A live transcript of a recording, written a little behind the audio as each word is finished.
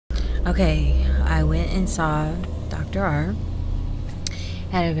Okay, I went and saw Dr. R.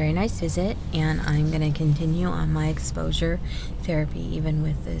 Had a very nice visit, and I'm going to continue on my exposure therapy even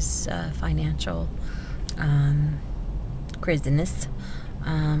with this financial craziness.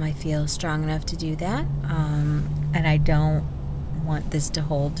 I feel strong enough to do that, and I don't want this to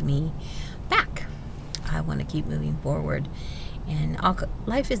hold me back. I want to keep moving forward, and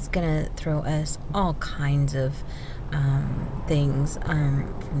life is going to throw us all kinds of things,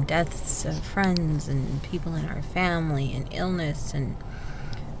 from deaths of friends and people in our family, and illness and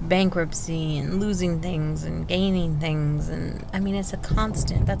bankruptcy and losing things and gaining things, and I mean, it's a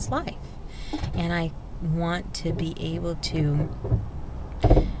constant. That's life, and I want to be able to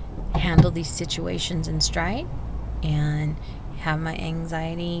handle these situations in stride and have my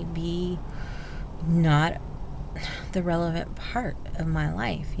anxiety be not the relevant part of my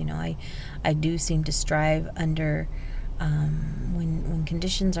life. You know, I do seem to strive under when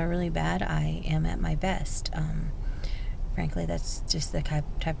conditions are really bad. I am at my best. Frankly, that's just the type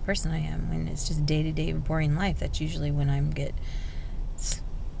of person I am. When it's just day-to-day boring life, that's usually when I get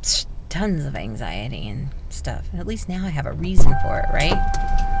tons of anxiety and stuff. And at least now I have a reason for it, right?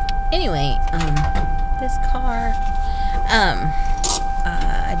 Anyway, this car,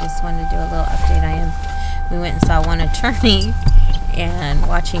 I just wanted to do a little update. We went and saw one attorney, and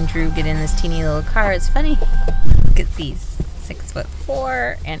watching Drew get in this teeny little car, it's funny because he's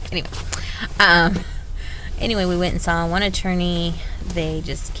 6'4", and anyway, we went and saw one attorney. They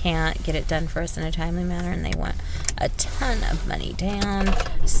just can't get it done for us in a timely manner, and they want a ton of money down.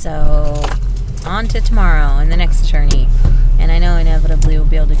 So on to tomorrow and the next attorney. And I know inevitably we'll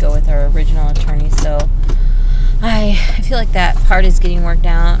be able to go with our original attorney. So I feel like that part is getting worked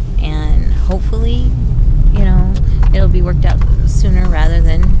out, and hopefully, it'll be worked out sooner rather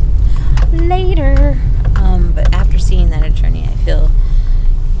than later. But after seeing that attorney, I feel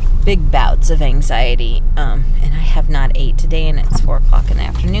big bouts of anxiety, and I have not ate today, and it's 4 o'clock in the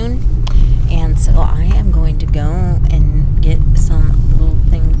afternoon, and so I am going to go and get some little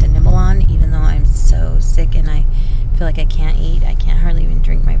thing to nibble on, even though I'm so sick and I feel like I can't eat. I can't hardly even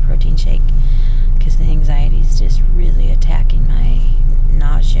drink my protein shake because the anxiety is just really attacking my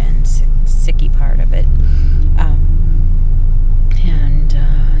nausea and sicky part of it, and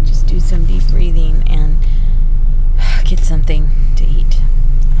just do some deep breathing and get something to eat.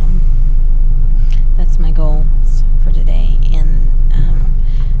 That's my goals for today, and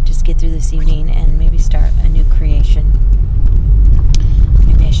just get through this evening and maybe start a new creation.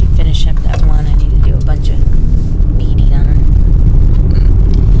 Maybe I should finish up that one. I need to do a bunch of beading on it,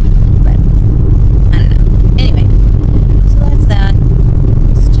 but I don't know. Anyway, so that's that.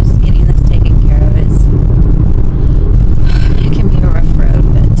 It's just getting this taken care of. It can be a rough road,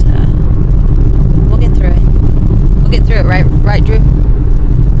 but we'll get through it. We'll get through it, right, Drew?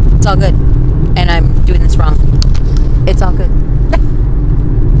 It's all good. And I'm doing this wrong. It's all good.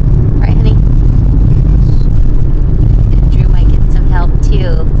 Right, honey? And Drew might get some help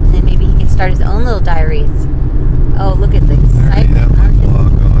too. And then maybe he can start his own little diaries. Oh, look at the excitement on his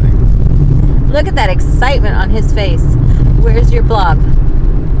blog going. Look at that excitement on his face. Where's your blog?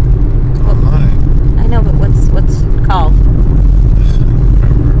 Online. I know, but what's it called?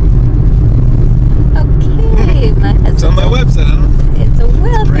 Okay, my husband. It's on my website. I don't know. It's a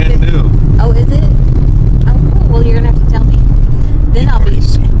website. It's brand new. Oh, is it? Oh, cool. Well, you're gonna have to tell me. Then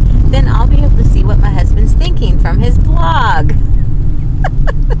I'll be able to see what my husband's thinking from his blog.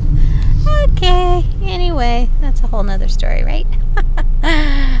 Okay. Anyway, that's a whole nother story, right?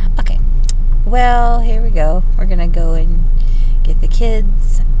 Okay. Well, here we go. We're gonna go and get the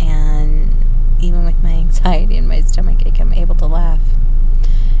kids, and even with my anxiety and my stomach ache, I'm able to laugh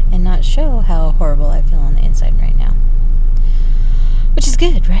and not show how horrible I feel on the inside right now. Which is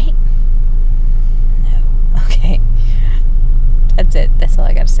good, right? No. Okay. That's it. That's all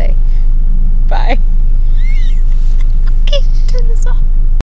I gotta say. Bye.